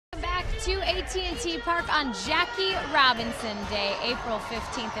to AT&T Park on Jackie Robinson Day, April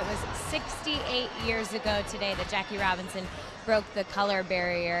 15th. It was 68 years ago today that Jackie Robinson broke the color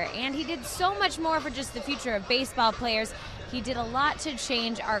barrier, and he did so much more for just the future of baseball players. He did a lot to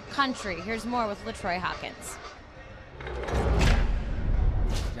change our country. Here's more with LaTroy Hawkins.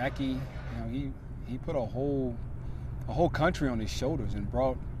 Jackie, he put a whole country on his shoulders and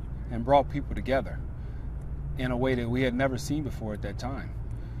brought people together in a way that we had never seen before at that time.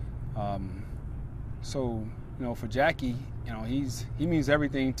 So for Jackie, he means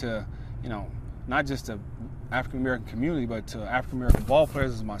everything to not just the African American community, but to African American ball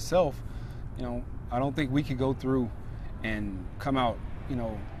players as myself. I don't think we could go through and come out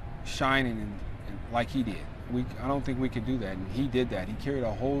shining and like he did. I don't think we could do that, and he did that. He carried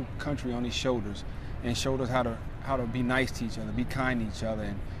a whole country on his shoulders and showed us how to be nice to each other, be kind to each other,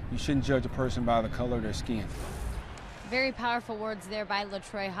 and you shouldn't judge a person by the color of their skin. Very powerful words there by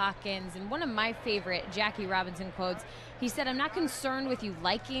LaTroy Hawkins. And one of my favorite Jackie Robinson quotes, he said, "I'm not concerned with you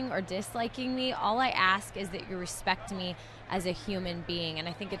liking or disliking me. All I ask is that you respect me as a human being." And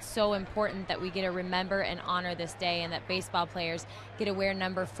I think it's so important that we get to remember and honor this day, and that baseball players get to wear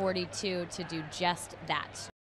number 42 to do just that.